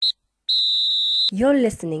You're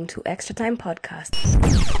listening to Extra Time Podcast.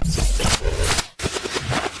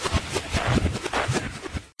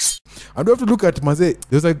 And we have to look at Maze.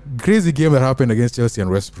 There's a crazy game that happened against Chelsea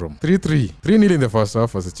and West Brom. 3-3. 3-0 in the first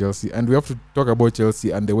half as Chelsea. And we have to talk about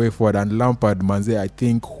Chelsea and the way forward. And Lampard, Maze, I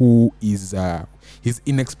think, who is... his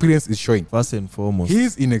inexperience is showing. First and foremost.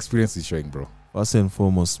 His inexperience is showing, bro. First and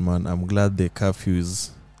foremost, man, I'm glad the curfew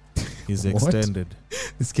is extended.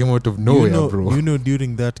 This came out of nowhere, bro. You know,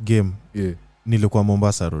 during that game, Yeah. nilikuwa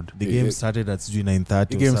Mombasa Road. The game started at 9:30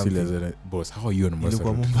 The game or something. still boss, how are you on Mombasa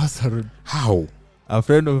Nilikuwa Road? Mombasa Road. How? A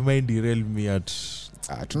friend of mine derailed me at...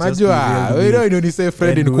 Tunajua. We don't even say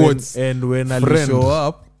friend in quotes. And when Ali Friend. show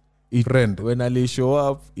up, Friend.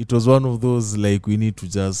 it was one of those like we need to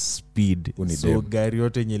just speed. Uni So dem. gari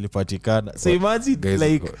yote yenye ilipatikana. So imagine Guys,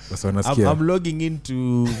 like that's what I'm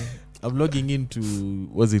I'm logging into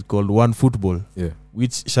what's it called, One Football. Yeah.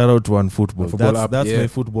 Which shout out to One Football. Football That's app, my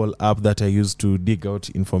football app that I use to dig out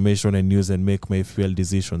information and news and make my fuel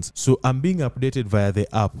decisions. So I'm being updated via the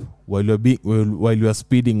app while you are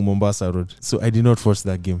speeding Mombasa Road. So I did not watch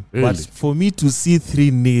that game. Really? But for me to see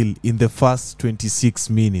 3-0 in the first 26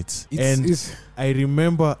 minutes, I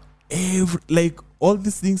remember like all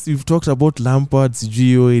these things we've talked about. Lampard's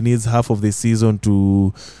Gio in his half of the season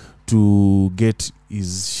to get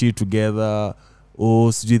his shit together.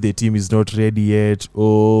 The team is not ready yet.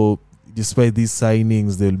 Despite these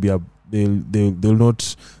signings, they'll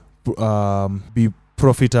not be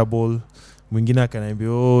profitable. Mwingine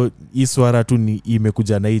akaniambia hii swara tu ni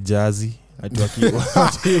imekuja na hii jazi.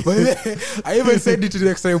 I even said it to the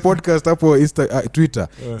Extra Podcast hapo Twitter.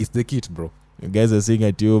 It's the kit, bro. You guys are saying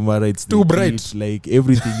at Mara, it's too the bright. kit. Like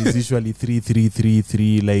everything is usually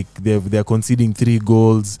 3-3-3-3. Like they're conceding 3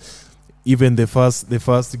 goals. Even the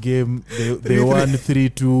first game they won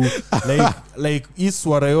 3-2. like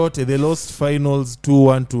Iswara yote, they lost finals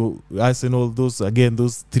 2-1 to Arsenal. Those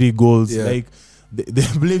 3 goals. Yeah. Like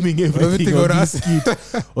they're blaming everything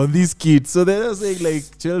on this kit. So they're saying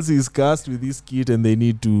like Chelsea is cast with this kit and they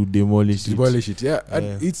need to demolish it. Yeah.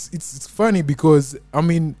 And it's funny because I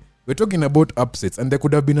mean we're talking about upsets and there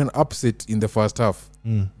could have been an upset in the first half.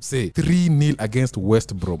 Say 3-0 against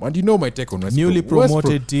West Brom. And you know my take on West Brom. Newly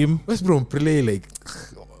promoted team. West Brom play like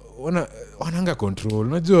wananga control.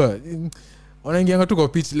 Unajua wanaingianga tu kwa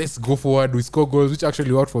pitch, let's go forward, we score goals, which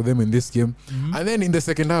actually worked for them in this game. And then in the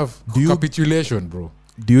second half, capitulation, bro.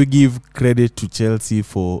 Do you give credit to Chelsea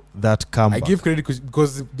for that comeback? I give credit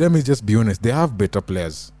because let me just be honest, they have better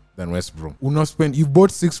players than West Brom. You've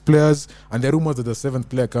bought 6 players and the rumors that the 7th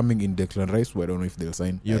player coming in Declan Rice, who I don't know if they'll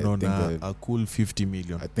sign. A cool 50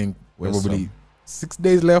 million. I think probably 6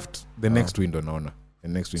 days left. The next window, The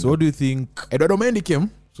next window. So what do you think? Eduardo Mendy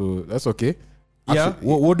came, so that's okay. Actually,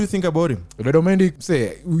 what do you think about him? Eduardo Mendy,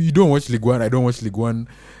 say, you don't watch Ligue 1, I don't watch Ligue 1.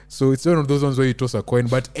 So it's one of those ones where you toss a coin,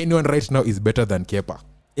 but anyone right now is better than Kepa.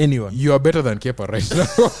 Anyone? You are better than Kepa right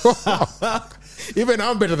now. Even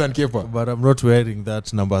I'm better than Kepa. But I'm not wearing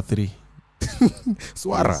that number 3.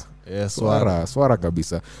 Swara. Yeah, Swara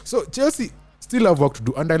kabisa. So Chelsea still have work to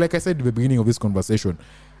do. And like I said at the beginning of this conversation,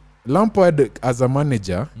 Lampard as a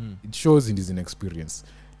manager, it shows in his inexperience.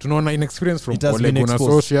 Tunaona inexperience from Ole Gunnar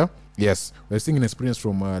Solskjaer. Yes, we're seeing inexperience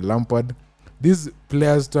from Lampard. These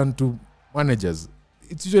players turn to managers.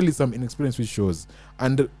 It's usually some inexperience which shows.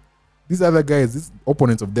 And these other guys, these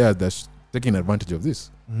opponents of theirs, they're taking advantage of this.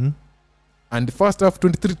 And the first half,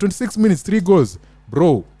 26 minutes, 3 goals.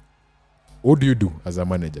 Bro, what do you do as a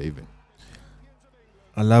manager even?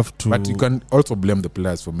 But you can also blame the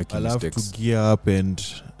players for making mistakes. To gear up and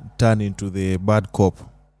turn into the bad cop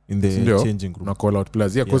in the changing room. Not call out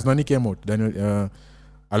players. Yeah, because Nani came out, Daniel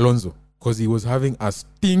Alonso, because he was having a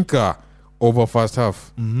stinker over first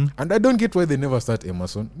half. And I don't get why they never start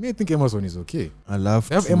Emerson. I think Emerson is okay. They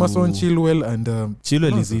have Emerson, Chilwell, and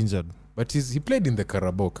Chilwell is injured. But he played in the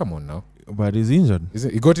Carabao. Come on now. But he's injured.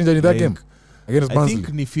 He got injured in that game against Barnsley. I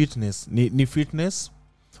think ni fitness.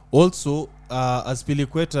 Also,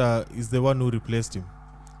 Azpilicueta is the one who replaced him.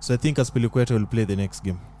 So I think Azpilicueta will play the next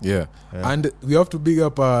game. Yeah. And we have to big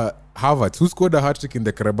up Havertz, who scored a hat-trick in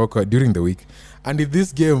the Carabao during the week. And in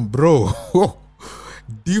this game, bro,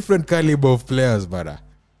 different caliber of players, brother.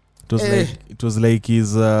 It was like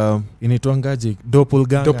his initwangaje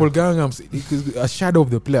doppelganger, a shadow of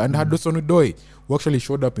the player. And Hudson-Odoi, who actually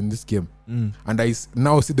showed up in this game. And I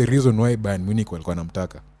now see the reason why Bayern Munich walikuwa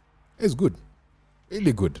namtaka. It's good.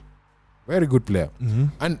 Really good. Very good player.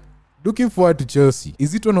 And looking forward to Chelsea.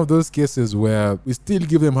 Is it one of those cases where we still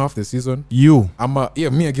give them half the season?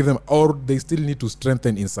 I give them, or they still need to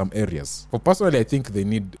strengthen in some areas. For personally, I think they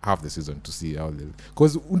need half the season to see how they,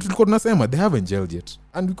 because they haven't gelled yet,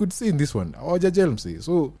 and we could see in this one,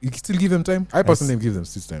 so you still give them time. I personally give them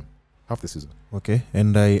still time, half the season. Okay,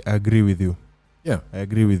 and I agree with you. Yeah, I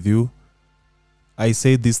agree with you. I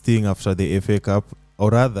said this thing after the FA Cup, or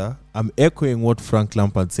rather, I'm echoing what Frank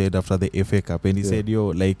Lampard said after the FA Cup, and he said,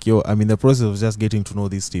 I'm in the process of just getting to know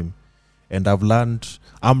this team, and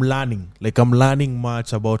I'm learning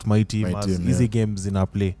much about my team as easy games in our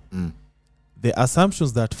play. The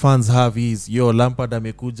assumptions that fans have is, Lampard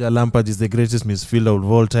amekuja, Lampard is the greatest midfielder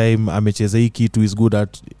of all time, amecheza hii kitu, is good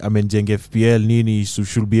at amenjenga FPL nini, so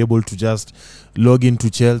should be able to just log into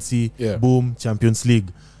Chelsea, boom, Champions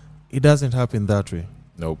League. It doesn't happen that way.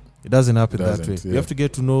 Nope. It doesn't happen that way. You have to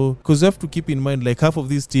get to know, because you have to keep in mind, like, half of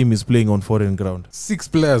this team is playing on foreign ground. 6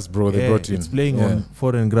 players, bro, they brought in. It's playing on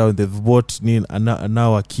foreign ground. They've bought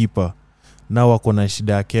now a keeper. Now wakona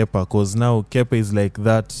shida ya Kepa, because now Kepa is like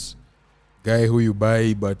that guy who you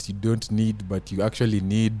buy but you don't need, but you actually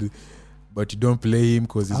need, but you don't play him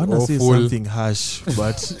because he's awful. I want to say something harsh,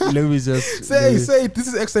 but let me just say it. This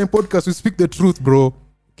is X-Time Podcast. We speak the truth, bro.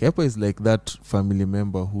 Kepa is like that family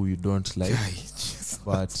member who you don't like,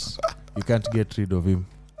 but you can't get rid of him.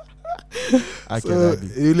 So,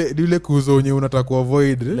 yule kuzo unye unataka ku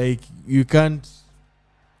avoid, like you can't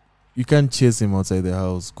chase him outside the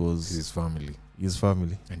house because his family,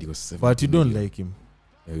 and he was 70 but you don't million. like him.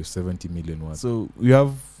 Yeah, he was 70 million worth. So you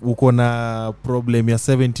have ukona problem ya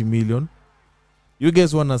 70 million. You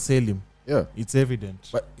guys want to sell him. Yeah, it's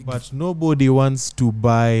evident, but nobody wants to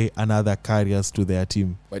buy another Karius to their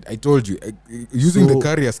team. But I told you, using the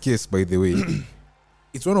Karius case, by the way,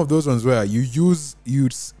 it's one of those ones where you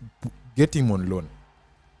get him on loan,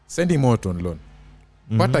 send him out on loan,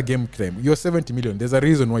 but a game claim. You're 70 million. There's a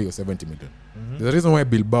reason why you're 70 million. There's a reason why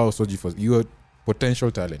Bilbao sold you for your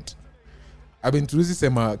potential talent. I've been through this.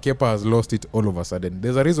 Kepa has lost it all of a sudden.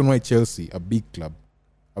 There's a reason why Chelsea, a big club,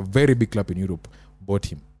 a very big club in Europe, bought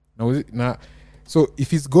him. Now, so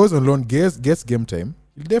if he goes on loan, gets game time,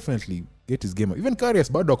 he'll definitely get his game. Even Karius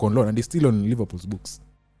Badok on loan, and he's still on Liverpool's books.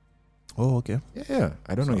 Oh, okay. Yeah.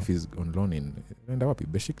 I don't know if he's on loan in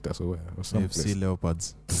Besiktas or some FC place.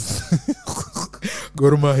 Leopards.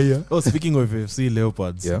 Gor Mahia. Oh, speaking of FC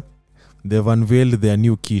Leopards, they've unveiled their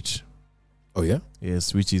new kit. Oh yeah.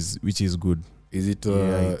 Yes, which is good. Is it?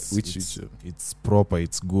 It's proper.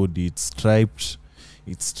 It's good. It's striped.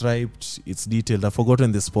 It's detailed. I've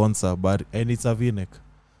forgotten the sponsor, and it's a V-neck.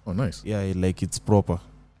 Oh, nice. Yeah, like it's proper.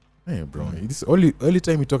 Hey, bro. This only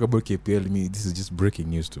time you talk about KPL, this is just breaking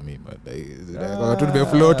news to me. But it would be a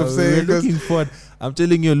float of saying. Looking forward. I'm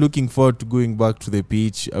telling you, looking forward to going back to the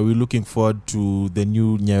pitch. Are we looking forward to the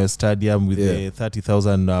new Nyayo Stadium with the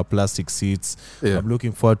 30,000 plastic seats? Yeah. I'm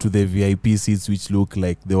looking forward to the VIP seats, which look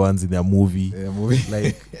like the ones in their movie.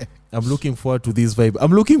 Like, I'm looking forward to this vibe.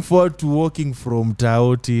 I'm looking forward to walking from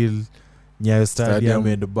Tao till Nyayo Stadium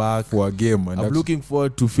and back for a game. I'm looking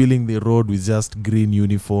forward to filling the road with just green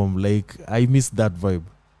uniform. Like, I miss that vibe.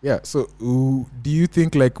 Yeah. So, do you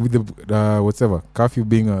think, like, with the curfew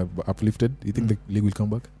being uplifted, do you think the league will come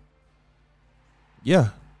back?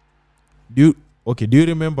 Yeah. Do you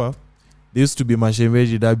remember there used to be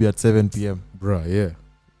Mashemeji Derby at 7 p.m. Bruh, yeah.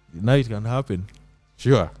 Now it can happen.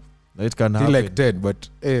 Sure. Now it can till happen. like 10, but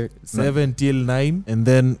 7 till 9, and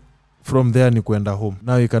then from there ni kwenda home.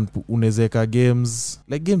 Now you can unezeka games,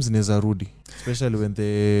 like games inaweza rudi, especially when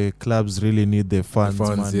the clubs really need the funds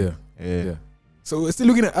man. Yeah. So we're still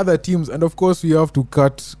looking at other teams, and of course we have to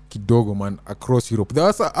cut kidogo, man, across Europe. There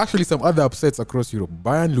are actually some other upsets across Europe.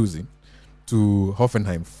 Bayern losing to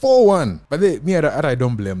Hoffenheim 4-1, but I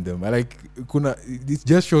don't blame them. It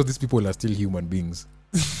just shows these people are still human beings.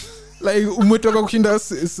 Like umetoka kushinda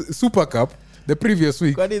Super Cup the previous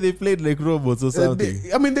week. Kwani they played like robots or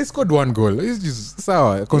something? They scored 1 goal. It's just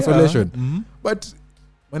sour consolation. Yeah. Mm-hmm. But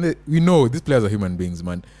we know these players are human beings,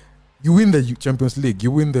 man. You win the Champions League, you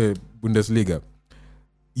win the Bundesliga,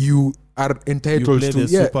 you are entitled to the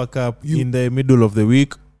Super Cup in the middle of the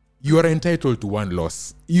week. You are entitled to 1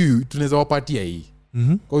 loss. Tunaweza wapatia hii.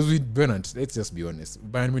 Because with Bernat, let's just be honest,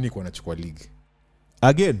 Bayern Munich wanachukua league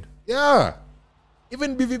again. Yeah.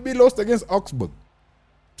 Even BVB lost against Augsburg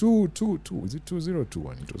 2-2. Is it 2-0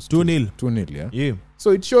 2-1? It was 2-0. 2-0, Yeah.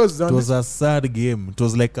 So it shows that it was a sad game. It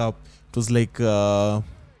was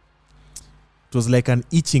like an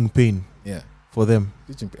itching pain. Yeah. For them.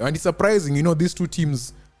 And it's surprising, these two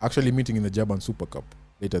teams actually meeting in the German Super Cup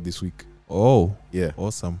later this week. Oh. Yeah.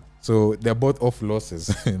 Awesome. So they're both off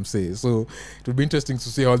losses. I'm saying. So it would be interesting to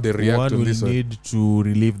see how they react One to will this. need to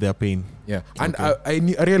relieve their pain. Yeah, and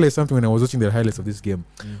Okay. I realized something when I was watching the highlights of this game.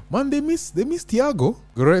 Man, they miss Thiago,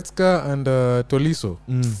 Goretzka, and Tolisso.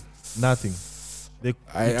 Nothing. It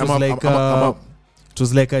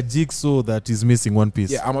was like a jigsaw that is missing one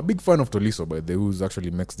piece. Yeah, I'm a big fan of Tolisso, by the way, who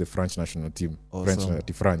actually makes the French national team. Awesome.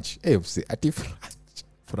 French. Hey, French.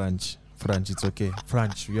 It's okay.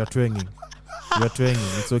 French. You are twanging.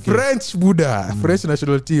 It's okay. French Buddha, French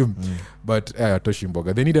national team. But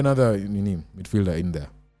Toshimboga, they need another midfielder in there.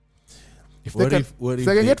 If they can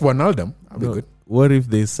get Wijnaldum, I'll be good. What if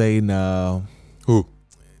they sign Who?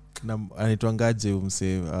 anaitwangaje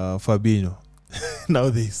umse Fabinho? Now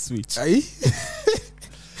they switch.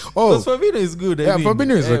 Oh, Fabinho is good. I mean,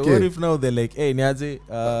 Fabinho is okay. What if now they're like, hey, Niaze,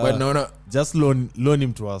 but no. just loan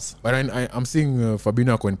him to us. But I'm seeing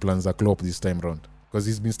Fabinho going plans a Klopp this time round because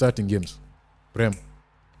he's been starting games. Prem.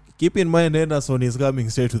 Keep in mind, Henderson is coming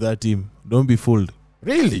straight to that team. Don't be fooled.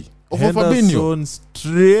 Really? For Fabinho? Henderson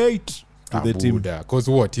straight to the team. Because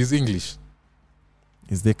what? He's English.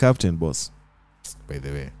 He's the captain, boss. By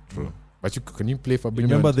the way, true. But can you play Fabinho?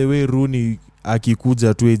 Remember the way Rooney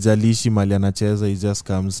akikuja tu ijalishi mali anacheza, he just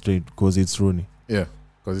comes straight because it's Rooney. Yeah,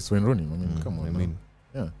 because it's when Rooney. I mean, come on. I mean,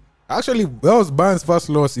 yeah. Actually, that was Bayern's first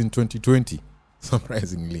loss in 2020,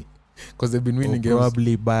 surprisingly. Because they've been winning games.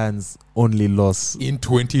 Probably Bayern's only loss in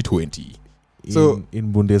 2020.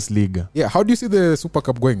 In Bundesliga. Yeah, how do you see the Super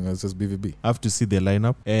Cup going as BVB? I have to see the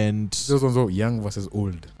lineup, and those ones are young versus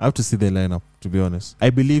old. I have to see the lineup, to be honest.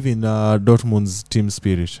 I believe in Dortmund's team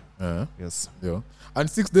spirit. Yes. Yeah. And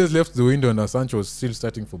 6 days left the window, and Sancho is still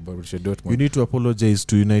starting for Borussia Dortmund. You need to apologize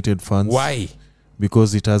to United fans. Why?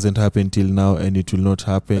 Because it hasn't happened till now, and it will not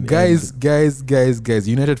happen. Guys,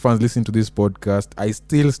 United fans, listen to this podcast. I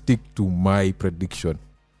still stick to my prediction.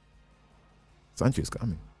 Sancho is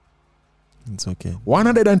coming. It's okay.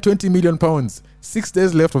 120 million pounds. 6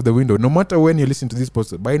 days left of the window. No matter when you listen to this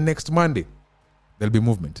post, by next Monday, there'll be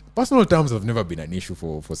movement. Personal terms have never been an issue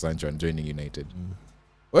for Sancho and joining United.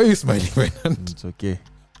 Why are you smiling, man? It's okay.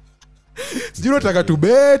 Sijui unataka to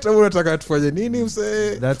bet au unataka tufanye nini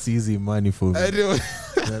mse? That's easy money for me.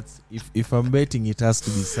 That's if I'm betting, it has to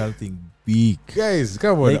be something big. Guys,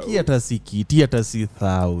 come on. Like hata si kiti, hata si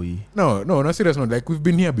thawi. No, serious no. Like we've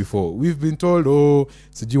been here before. We've been told,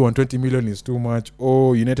 sijui 120 million is too much.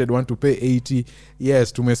 United want to pay 80.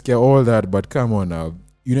 Yes, tumesikia all that, but come on now.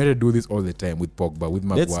 United do this all the time with Pogba, with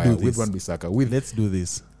Maguire, with Wan-Bissaka, with Let's do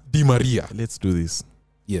this. Di Maria. Let's do this.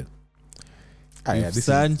 Yeah. If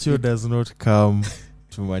Sancho does not come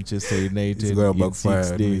to Manchester United in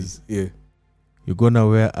 6 days, you're gonna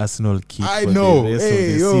wear Arsenal kit for the rest of the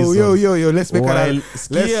season. Yo, let's make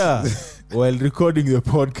while recording the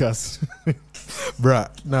podcast. Bruh,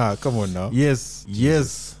 nah, come on now. Yes.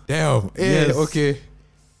 Damn. Yes. Okay.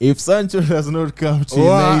 If Sancho does not come to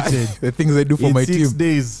United, the things I do for my team. 6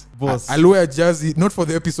 days, boss. I'll wear a jersey, not for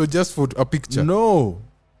the episode, just for a picture. No.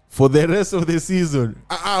 For the rest of the season.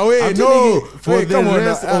 Wait, no. For the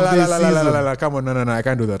rest of the season. Come on, no. I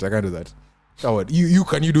can't do that. Come on. You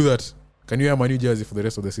can you do that? Can you wear my new jersey for the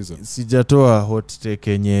rest of the season? Sijatoa hot take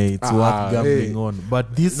enye. It's worth gambling on.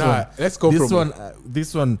 But this let's go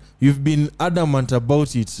this one, you've been adamant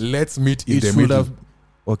about it. Let's meet in the middle.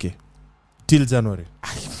 Okay. Till January.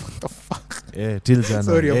 What the fuck? Yeah, till January.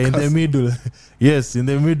 Sorry, in the middle. Yes, in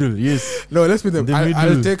the middle. Yes. No, let's meet them.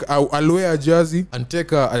 I'll wear a jersey and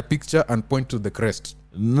take a picture and point to the crest.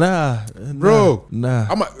 Nah.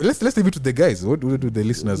 Let's leave it to the guys. What do the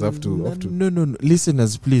listeners have to? No.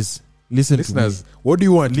 Listeners, please. Listen to me. What do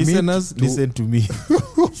you want? Listeners, listen to me.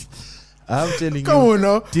 I'm telling Come on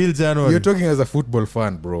now. Till January. You're talking as a football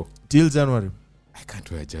fan, bro. Till January. I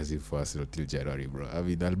can't wear a jersey for Arsenal till January, bro. I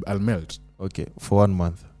mean, I'll melt. Okay, for 1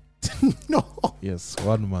 month. No. Yes,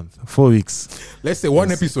 1 month. 4 weeks. Let's say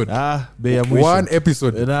one episode. Bei ya mwisho. One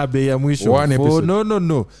episode. Bei ya mwisho. One episode.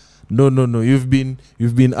 No. You've been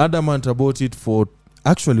adamant about it for.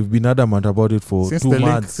 Actually, we've been adamant about it for 2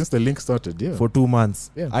 months. Since the link started, yeah. For 2 months.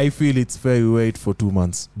 Yeah. I feel it's fair we wait for 2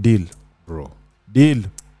 months. Deal. Bro. Deal.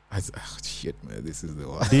 Shit, man. This is the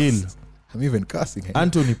worst. Deal. I'm even cursing.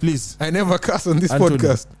 Anthony, please. I never curse on this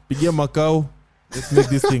podcast. Pigia Macau. Let's make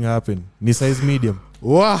this thing happen. Ni size medium.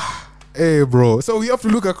 Wow. Hey, bro. So we have to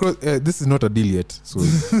look across. This is not a deal yet. So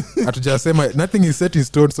nothing is set in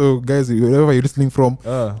stone. So guys, wherever you're listening from,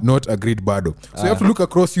 not agreed bado. So you have to look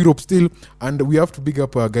across Europe still, and we have to big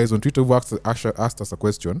up guys on Twitter who asked us a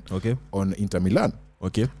question. Okay. On Inter Milan.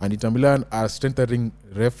 Okay. And Inter Milan are strengthening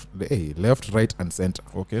left, right, and center.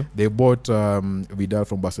 Okay. They bought Vidal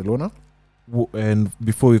from Barcelona. And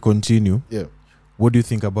before we continue, yeah, what do you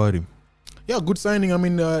think about him? Yeah, good signing. I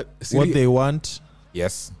mean, What they want.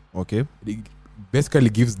 yes, Okay. it basically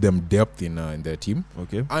gives them depth in their team.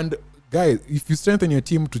 Okay. And guys, if you strengthen your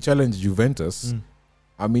team to challenge Juventus,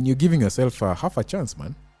 I mean, you're giving yourself half a chance,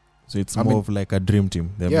 man. So it's more of like a dream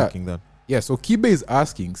team. They're making that. Yeah, so Kibe is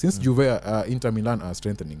asking, since Juve, Inter Milan are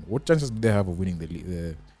strengthening, what chances do they have of winning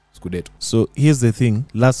the Scudetto? So here's the thing.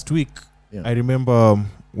 Last week, I remember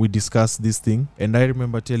we discussed this thing, and I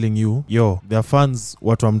remember telling you, their fans,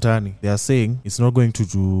 watu wa mtaani, they are saying it's not going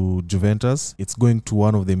to Juventus, it's going to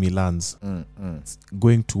one of the Milans. It's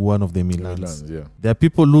going to one of the Milans. Yeah. There are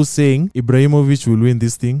people who saying Ibrahimovic will win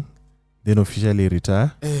this thing, then officially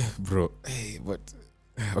retire. Bro, but...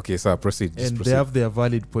 Okay, sir, proceed. And they have their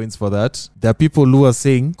valid points for that. There are people who are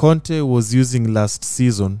saying Conte was using last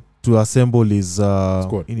season to assemble his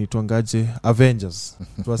Avengers.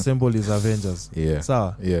 To assemble his Avengers. Yeah.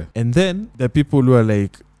 Sawa? Yeah. And then the people who are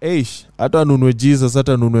like, eish, hata nunwe Jesus,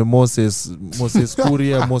 hata nunwe Moses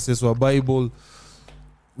Kuria, Moses wa Bible,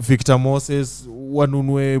 Victor Moses,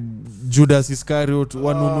 wanunwe Judas Iscariot,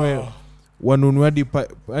 wanunue hadi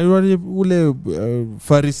ule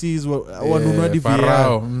Pharisees wanunue hadi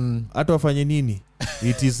Farao. Hata wafanye nini?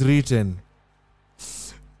 It is written.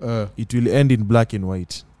 It will end in black and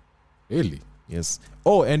white. Really? Yes.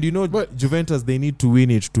 Oh, and you know, but Juventus, they need to win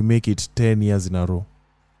it to make it 10 years in a row.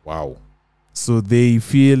 Wow. So they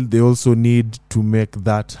feel they also need to make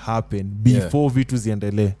that happen before vitu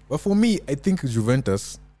ziendelee. But for me, I think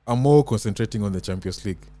Juventus are more concentrating on the Champions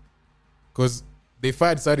League. Because they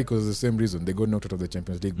fired Sarri because of the same reason. They got knocked out of the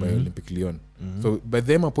Champions League by Olympique Lyon. So by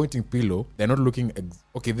them appointing Pirlo, they're not looking...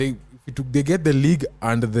 they get the league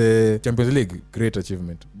and the Champions League. Great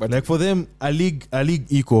achievement. But like for them, a league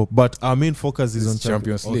equal, but our main focus is on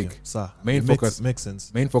Champions League. Okay, sir, makes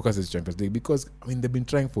sense. Main focus is Champions League because, I mean, they've been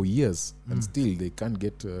trying for years and still they can't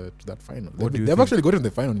get to that final. They've actually gotten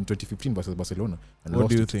the final in 2015 versus Barcelona. And what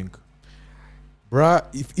do you think? Bruh,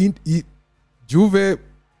 if Juve...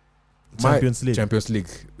 Champions League.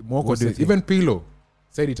 More consistent. Even Pirlo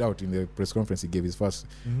said it out in the press conference he gave his first.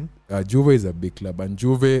 Juve is a big club and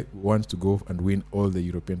Juve wants to go and win all the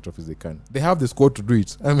European trophies they can. They have the squad to do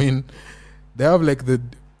it. I mean, they have like the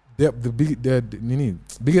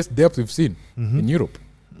biggest depth we've seen in Europe.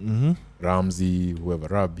 Ramsey, whoever,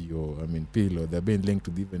 Rabiot, I mean, Pirlo, they're being linked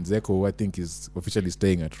to even Zeko, who I think is officially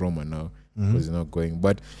staying at Roma now because he's not going.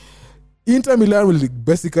 But Inter Milan will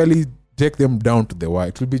basically take them down to the wire.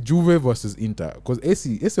 It will be Juve versus Inter because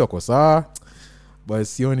AC wako sawa, but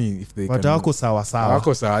sioni if they but can. wako sawa.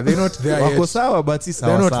 They're not there yet. Wako sawa, but si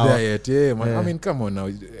sawa. They're not there yet. Yeah, man. I mean, come on now.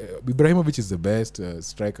 Ibrahimovic is the best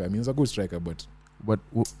striker. I mean, he's a good striker, but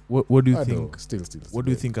what do you think? Still. What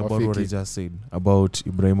do you think about what I just said about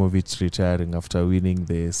Ibrahimovic retiring after winning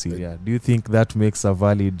the Serie A? Do you think that makes a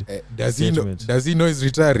valid statement? Does he know he's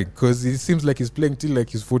retiring? Because it seems like he's playing till like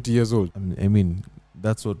he's 40 years old. I mean,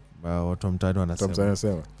 that's what Tom Tado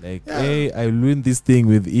wanasema. Like, hey, I'll win this thing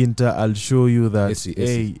with Inter. I'll show you that.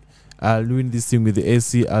 AC. I'll win this thing with the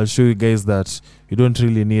AC. I'll show you guys that you don't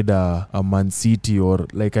really need a Man City or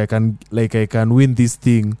I can win this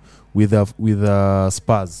thing with a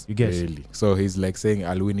Spurs. You get really? So he's like saying,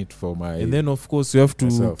 I'll win it for my. And then of course you have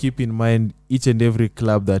to keep in mind each and every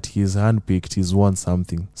club that he's handpicked, he's won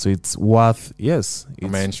something. So it's worth a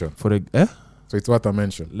mention for So it's worth a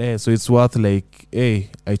mention. Yeah, so it's worth like, hey,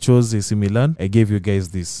 I chose AC Milan, I gave you guys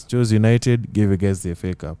this. Chose United, gave you guys the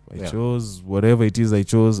FA Cup. I chose whatever it is I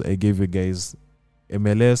chose, I gave you guys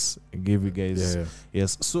MLS, I gave you guys...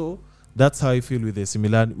 Yes, so that's how I feel with AC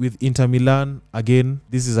Milan. With Inter Milan, again,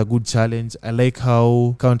 this is a good challenge. I like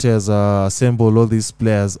how Conte has assembled all these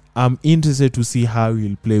players. I'm interested to see how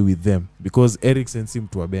he'll play with them because Eriksen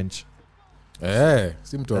seemed to a bench.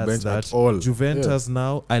 Seemed to a bench at all. Juventus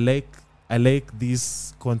now, I like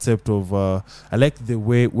this concept of I like the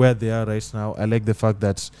way where they are right now. I like the fact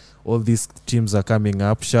that all these teams are coming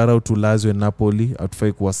up. Shout out to Lazio and Napoli.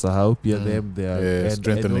 Atufai kuwasahau pia them they are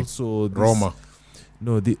strengthening. And also Roma.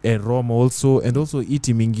 Roma also, and also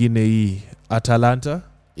team ingine Atalanta.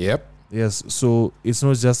 Yep. Yes, so it's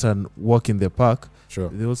not just a walk in the park. Sure.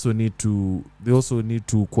 They also need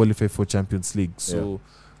to qualify for Champions League. So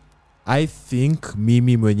I think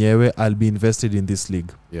mimi mwenyewe I'll be invested in this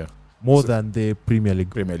league. Yeah. More than the Premier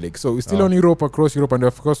League. So we're still on Europe, across Europe, and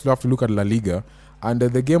of course we have to look at La Liga. And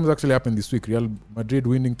the games actually happened this week. Real Madrid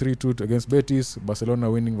winning 3-2 against Betis, Barcelona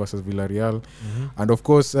winning versus Villarreal. And of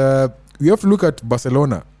course, we have to look at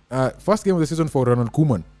Barcelona. First game of the season for Ronald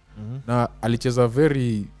Koeman. Now, alicheza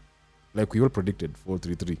very, like we all predicted,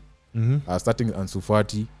 4-3-3. Starting Ansu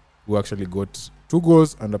Fati, who actually got 2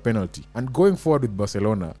 goals and a penalty. And going forward with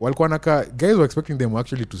Barcelona, guys were expecting them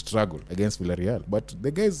actually to struggle against Villarreal, but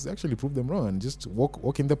the guys actually proved them wrong and just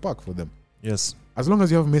walk in the park for them. Yes. As long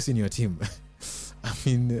as you have Messi in your team, I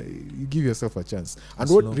mean, you give yourself a chance. And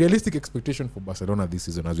what realistic expectation for Barcelona this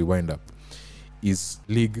season as we wind up is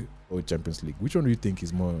League or Champions League? Which one do you think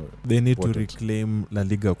is more They need important? to reclaim La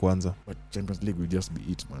Liga kwanza. But Champions League will just be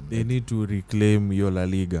it, man. They need to reclaim your La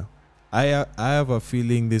Liga. I have a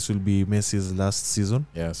feeling this will be Messi's last season.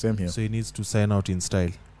 Yeah, same here. So he needs to sign out in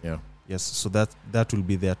style. Yeah. Yes, so that will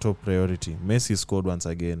be their top priority. Messi scored once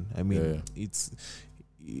again. I mean, it's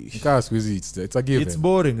a given. It's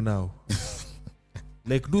boring now.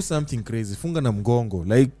 Like, do something crazy. Funga na mgongo.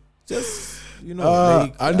 Like, just,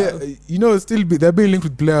 they're being linked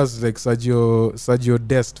with players like Sergio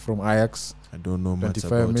Dest from Ajax. I don't know much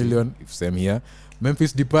about 25 million, if same here.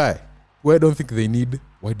 Memphis Depay, who I don't think they need.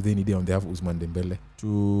 Why do they need him? They have Ousmane Dembele.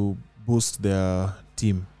 To boost their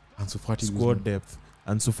team. Ansu Fati, squad depth.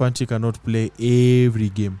 Ansu Fati cannot play every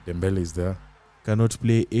game. Dembele is there. Cannot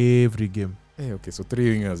play every game. Hey, okay, so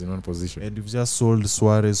 3 wingers in one position. And you've just sold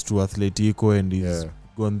Suarez to Atletico and he's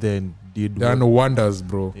gone there and did There are no wonders,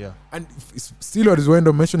 bro. Yeah. And still what is when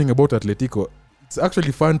I'm mentioning about Atletico, it's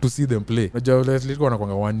actually fun to see them play. Atletico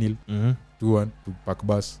wanakwanga 1-0, 2-1 to pack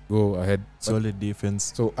bus, go ahead. Solid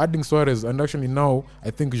defense. So adding Suarez, and actually now I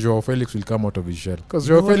think Joao Felix will come out of his shell. Because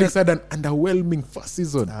Joao Felix had an underwhelming first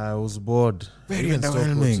season. I was bored. Very underwhelming.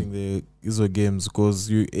 Stopped watching the ISO games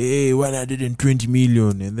because 120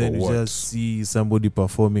 million and then you just see somebody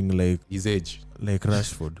performing like his age. Like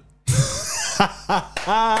Rashford.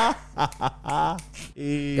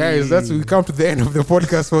 Guys, we come to the end of the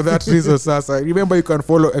podcast for that reason, Sasa. Remember, you can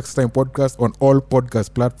follow Extra Time Podcast on all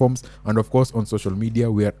podcast platforms and of course on social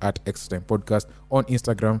media. We are at Extra Time Podcast on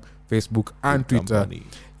Instagram, Facebook and Good Twitter. Company.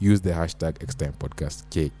 Use the hashtag Extra Time Podcast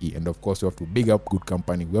KE. And of course, you have to big up Good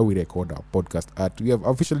Company where we record our podcast at. We have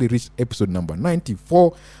officially reached episode number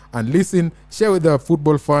 94. And listen, share with the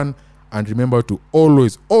football fan. And remember to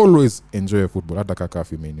always enjoy your football. Hata kaka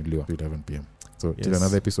imeinuliwa 11 p.m. So till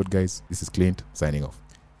another episode, guys. This is Clint signing off.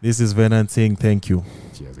 This is Venant saying thank you.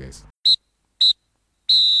 Cheers, guys.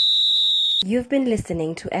 You've been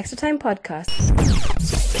listening to Extra Time Podcast.